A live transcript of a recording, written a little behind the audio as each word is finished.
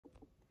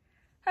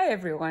Hi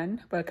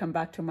everyone, welcome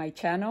back to my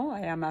channel.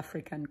 I am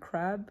African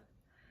Crab.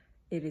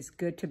 It is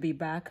good to be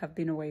back. I've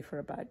been away for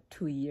about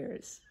 2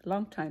 years.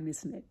 Long time,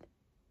 isn't it?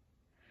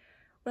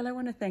 Well, I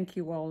want to thank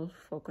you all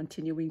for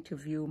continuing to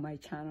view my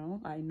channel.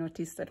 I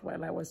noticed that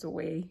while I was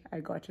away, I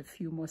got a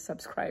few more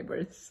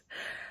subscribers.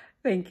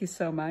 Thank you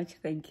so much.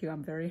 Thank you.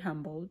 I'm very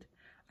humbled.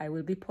 I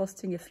will be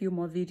posting a few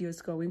more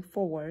videos going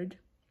forward.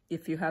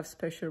 If you have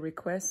special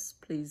requests,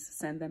 please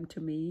send them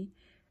to me.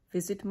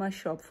 Visit my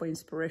shop for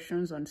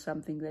inspirations on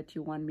something that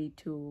you want me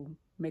to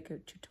make a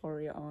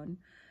tutorial on.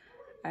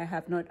 I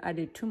have not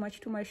added too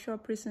much to my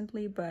shop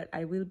recently, but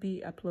I will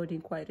be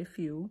uploading quite a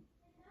few.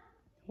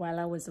 While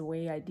I was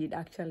away, I did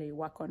actually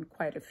work on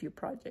quite a few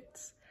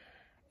projects.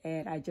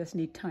 And I just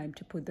need time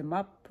to put them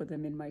up, put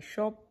them in my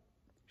shop,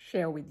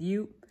 share with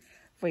you.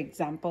 For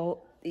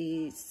example,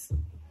 this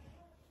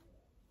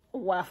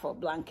waffle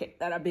blanket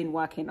that I've been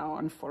working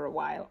on for a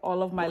while.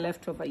 All of my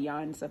leftover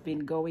yarns have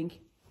been going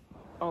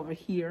over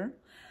here.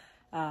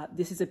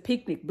 This is a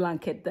picnic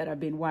blanket that I've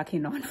been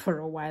working on for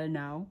a while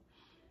now.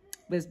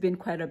 There's been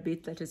quite a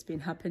bit that has been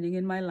happening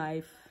in my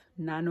life,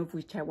 none of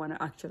which I want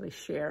to actually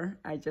share.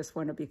 I just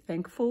want to be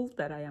thankful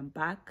that I am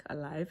back,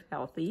 alive,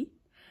 healthy.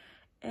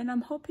 And I'm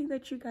hoping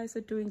that you guys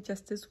are doing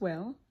just as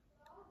well.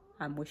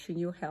 I'm wishing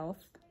you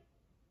health,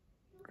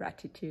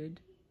 gratitude,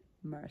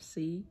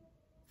 mercy,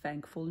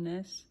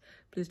 thankfulness.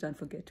 Please don't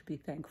forget to be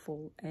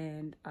thankful.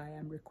 And I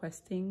am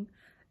requesting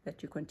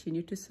that you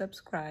continue to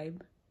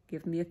subscribe.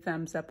 Give me a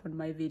thumbs up on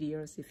my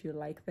videos if you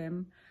like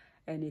them.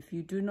 And if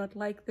you do not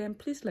like them,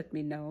 please let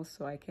me know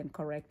so I can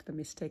correct the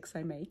mistakes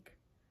I make.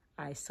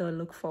 I so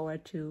look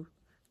forward to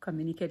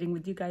communicating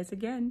with you guys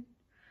again.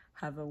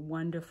 Have a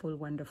wonderful,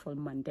 wonderful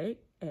Monday.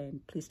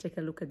 And please take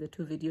a look at the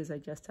 2 videos I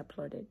just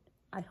uploaded.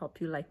 I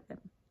hope you like them.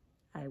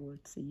 I will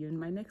see you in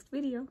my next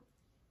video.